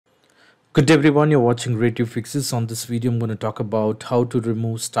Good day everyone, you're watching Creative Fixes. On this video, I'm going to talk about how to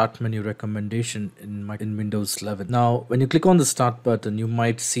remove start menu recommendation in Windows 11. Now, when you click on the start button, you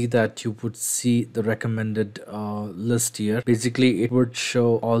might see that you would see the recommended list here. Basically, it would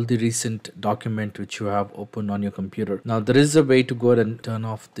show all the recent document which you have opened on your computer. Now, there is a way to go ahead and turn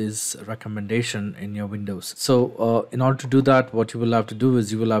off this recommendation in your Windows. So, in order to do that, what you will have to do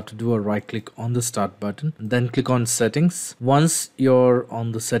is you will have to do a right click on the start button, then click on settings. Once you're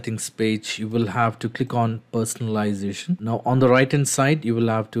on the settings page, you will have to click on personalization. Now on the right hand side, you will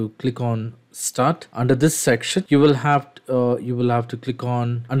have to click on start. Under this section, you will have to click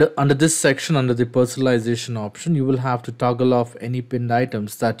on under this section. Under the personalization option, you will have to toggle off any pinned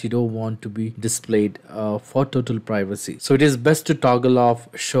items that you don't want to be displayed for total privacy. So it is best to toggle off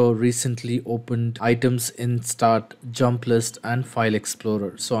show recently opened items in start, jump list and file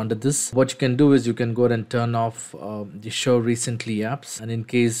explorer. So under this, what you can do is you can go ahead and turn off the show recently apps, and in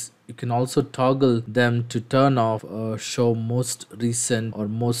case you can also toggle them to turn off show most recent or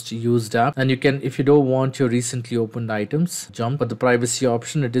most used app. And you can, if you don't want your recently opened items jump for the privacy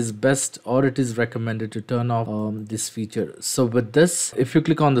option, it is best or it is recommended to turn off this feature. So with this, if you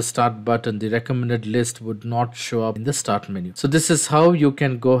click on the start button, the recommended list would not show up in the start menu. So this is how you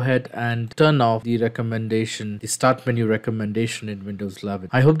can go ahead and turn off the start menu recommendation in Windows 11.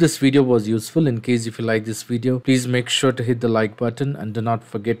 I hope this video was useful. In case if you like this video, please make sure to hit the like button and do not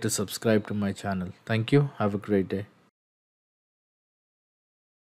forget to subscribe to my channel. Thank you. Have a great day.